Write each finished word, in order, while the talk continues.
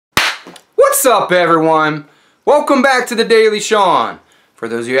What's up, everyone? Welcome back to the Daily Sean. For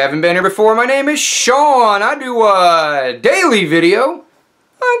those of you who haven't been here before, my name is Sean. I do a daily video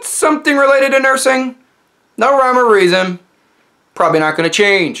on something related to nursing. No rhyme or reason. Probably not going to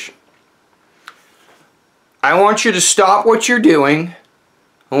change. I want you to stop what you're doing.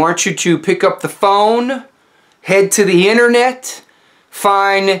 I want you to pick up the phone, head to the internet,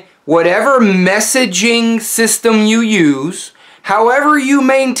 find whatever messaging system you use, however you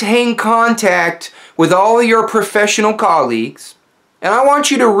maintain contact with all your professional colleagues, and I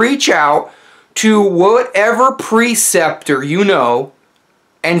want you to reach out to whatever preceptor you know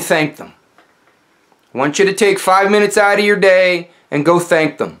and thank them. I want you to take 5 minutes out of your day and go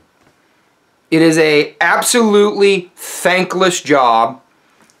thank them. It is an absolutely thankless job,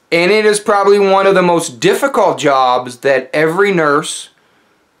 and it is probably one of the most difficult jobs that every nurse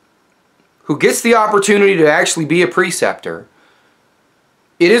who gets the opportunity to actually be a preceptor,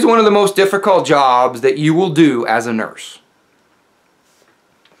 it is one of the most difficult jobs that you will do as a nurse.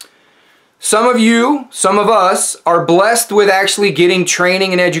 Some of you, some of us, are blessed with actually getting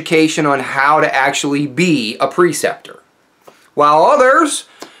training and education on how to actually be a preceptor. While others,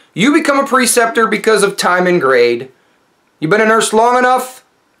 you become a preceptor because of time and grade. You've been a nurse long enough?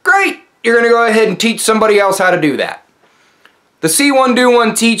 Great! You're going to go ahead and teach somebody else how to do that. The see one, do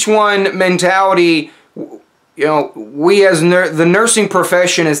one, teach one mentality, you know, we as the nursing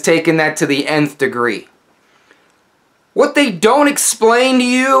profession has taken that to the nth degree. What they don't explain to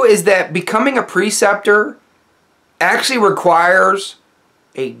you is that becoming a preceptor actually requires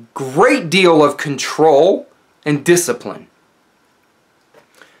a great deal of control and discipline.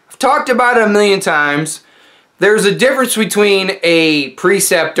 I've talked about it a million times. There's a difference between a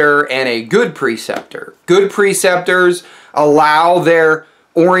preceptor and a good preceptor. Good preceptors allow their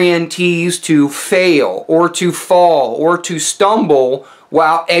orientees to fail or to fall or to stumble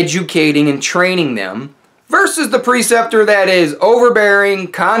while educating and training them, versus the preceptor that is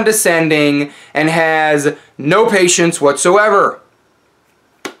overbearing, condescending, and has no patience whatsoever.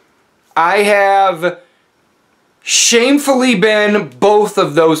 I have shamefully been both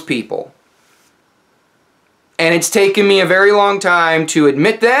of those people. And it's taken me a very long time to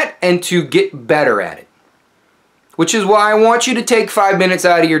admit that and to get better at it. Which is why I want you to take 5 minutes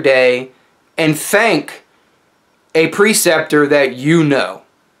out of your day and thank a preceptor that you know.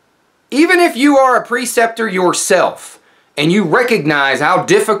 Even if you are a preceptor yourself and you recognize how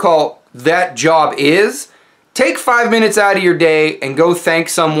difficult that job is, take 5 minutes out of your day and go thank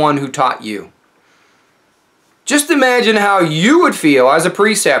someone who taught you. Just imagine how you would feel as a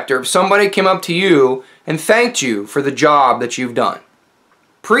preceptor if somebody came up to you and thanked you for the job that you've done.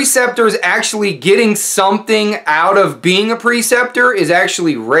 Preceptors actually getting something out of being a preceptor is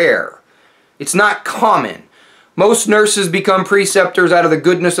actually rare. It's not common. Most nurses become preceptors out of the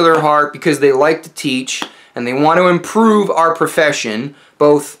goodness of their heart because they like to teach and they want to improve our profession,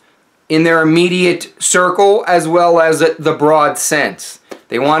 both in their immediate circle as well as the broad sense.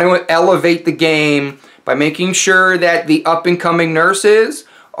 They want to elevate the game by making sure that the up-and-coming nurses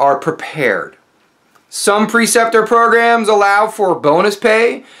are prepared. Some preceptor programs allow for bonus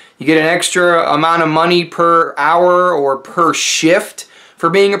pay. You get an extra amount of money per hour or per shift for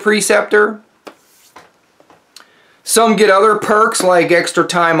being a preceptor. Some get other perks like extra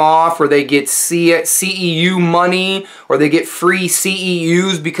time off, or they get CEU money, or they get free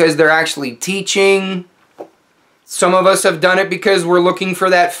CEUs because they're actually teaching. Some of us have done it because we're looking for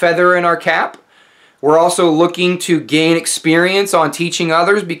that feather in our cap. We're also looking to gain experience on teaching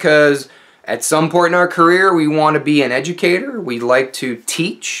others because at some point in our career, we want to be an educator. We like to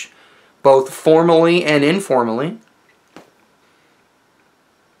teach, both formally and informally.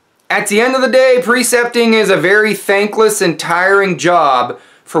 At the end of the day, precepting is a very thankless and tiring job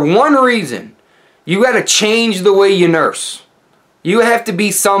for one reason. You got to change the way you nurse. You have to be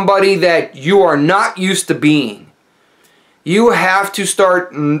somebody that you are not used to being. You have to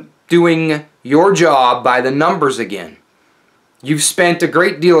start doing your job by the numbers again. You've spent a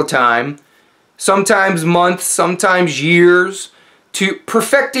great deal of time, sometimes months, sometimes years, to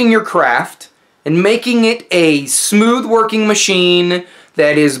perfecting your craft and making it a smooth working machine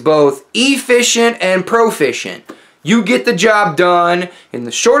that is both efficient and proficient. You get the job done in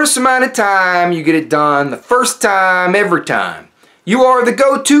the shortest amount of time. You get it done the first time, every time. You are the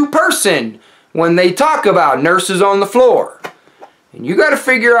go-to person when they talk about nurses on the floor. And you got to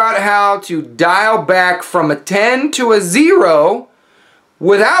figure out how to dial back from a 10 to a 0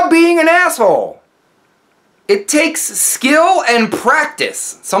 without being an asshole. It takes skill and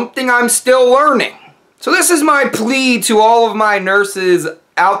practice, something I'm still learning. So this is my plea to all of my nurses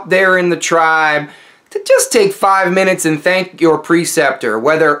out there in the tribe. to just take 5 minutes and thank your preceptor,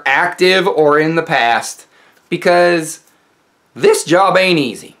 whether active or in the past, because this job ain't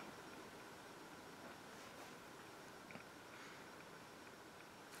easy.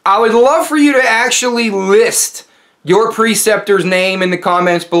 I would love for you to actually list your preceptor's name in the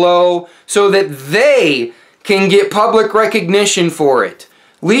comments below so that they can get public recognition for it.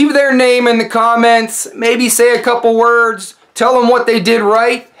 Leave their name in the comments, maybe say a couple words, tell them what they did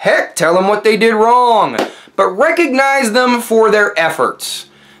right, heck, tell them what they did wrong, but recognize them for their efforts.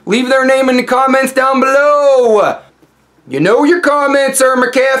 Leave their name in the comments down below. You know your comments, Sir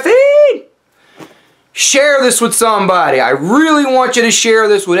McAfee. Share this with somebody. I really want you to share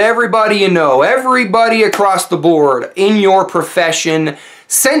this with everybody you know, everybody across the board in your profession.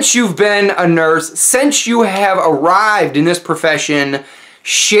 Since you've been a nurse, since you have arrived in this profession,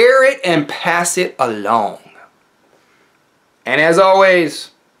 share it and pass it along. And as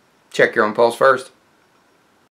always, check your own pulse first.